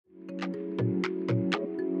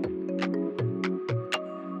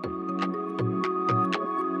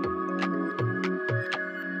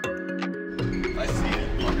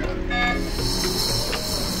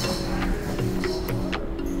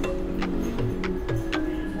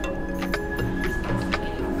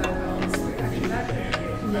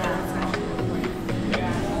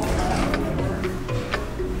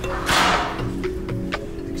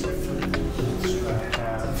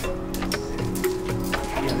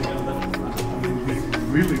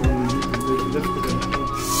really only need to lift it and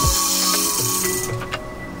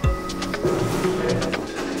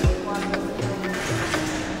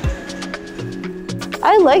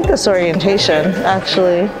I like this orientation,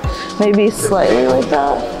 actually. Maybe slightly like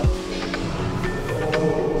that.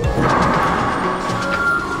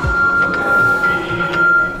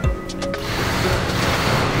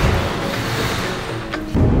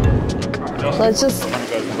 Let's just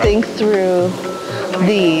think through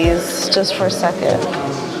these just for a second.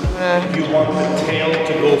 You want the tail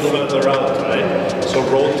to go further out, right? So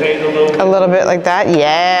rotate a little bit. A little bit like that?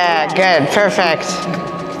 Yeah, good, perfect.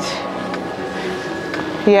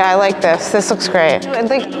 Yeah, I like this. This looks great.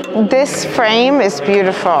 Like, this frame is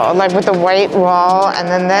beautiful, like with the white wall, and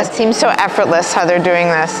then this seems so effortless how they're doing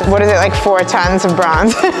this. What is it, like 4 tons of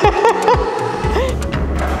bronze?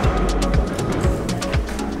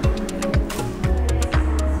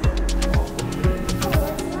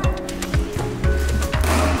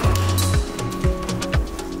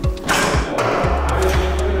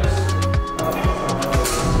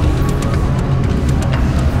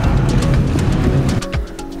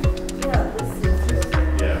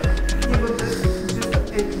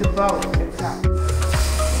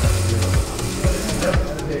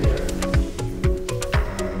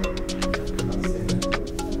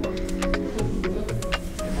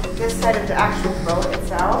 This side of the actual boat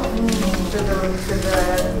itself, to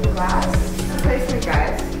the glass replacement,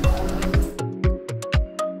 guys.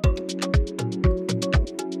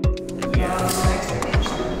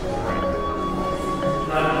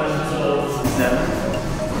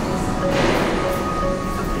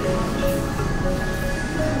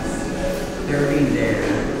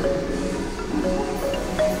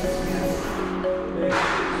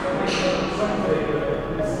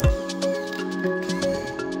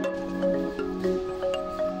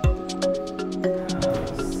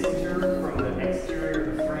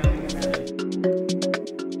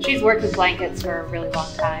 She's worked with blankets for a really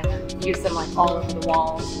long time and used them like all over the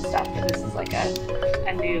walls and stuff, but this is like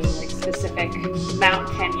a new like specific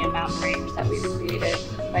Mount Kenya mountain range that we've created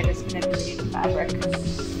by just manipulating the fabric.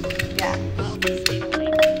 Yeah.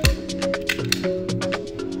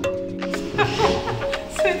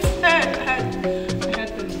 Since then, I had them.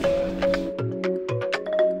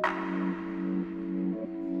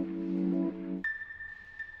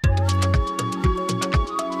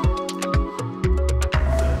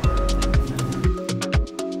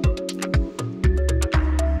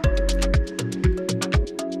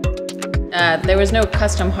 There was no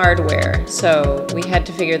custom hardware, so we had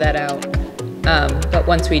to figure that out. But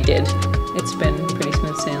once we did, it's been pretty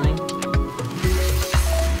smooth sailing.